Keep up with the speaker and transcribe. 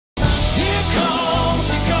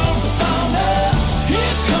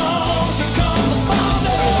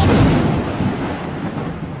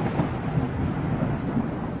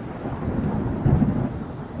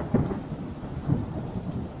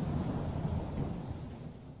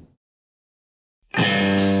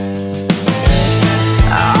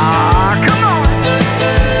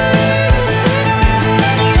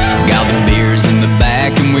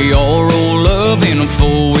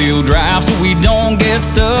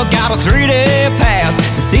stuck. Got a 3-day pass to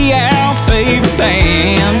see our favorite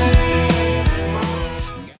bands.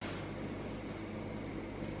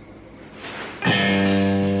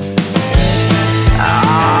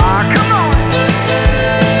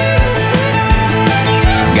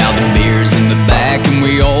 Got the beers in the back and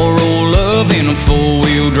we all roll up in a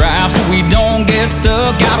 4-wheel drive so we don't get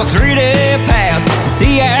stuck. Got a 3-day pass to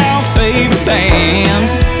see our favorite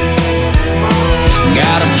bands.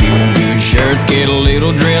 Got a few good shirts, get a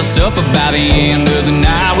little dressed up, but by the end of the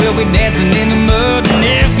night we'll be dancing in the mud. And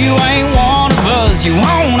if you ain't one of us, you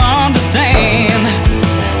won't understand.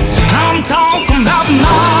 I'm talking about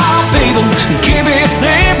my people, keep it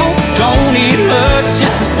simple, don't need much,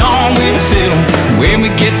 just a song with a fiddle. When we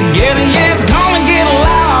get together, yeah, it's gonna get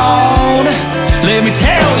loud. Let me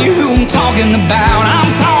tell you who I'm talking about.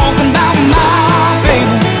 I'm talking about my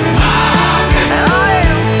people.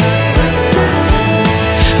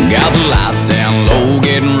 Got the lights down low,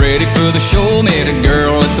 getting ready for the show. Met a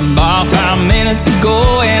girl at the bar 5 minutes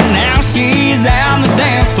ago, and now she's out on the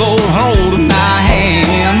dance floor holding my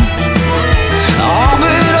hand. All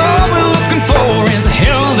we're looking for is a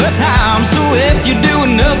hell of a time. So if you're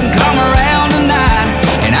doing nothing, come around tonight,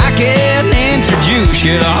 and I can introduce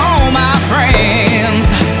you to all my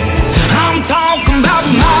friends. I'm talking about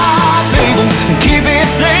my people, keep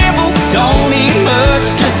it simple, don't need much,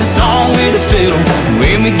 just a song with a fiddle.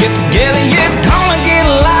 When we get together, yeah, it's gonna get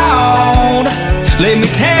loud. Let me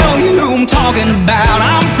tell you who I'm talking about.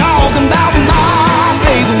 I'm talking about my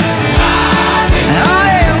people. Oh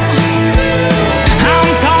yeah,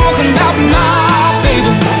 I'm talking about my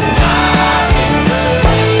people.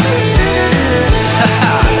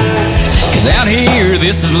 'Cause out here,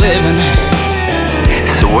 this is living.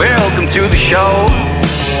 So welcome to the show.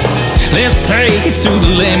 Let's take it to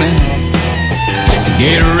the limit. So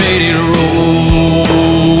get ready to roll.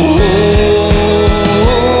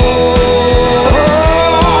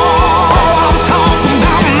 I'm talking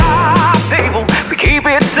about my people. We keep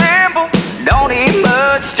it simple, don't need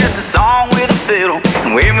much, just a song with a fiddle.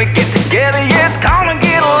 And when we get together, yeah, it's gonna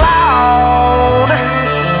get loud.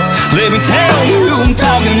 Let me tell you who I'm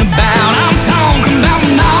talking about. I'm talking about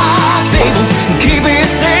my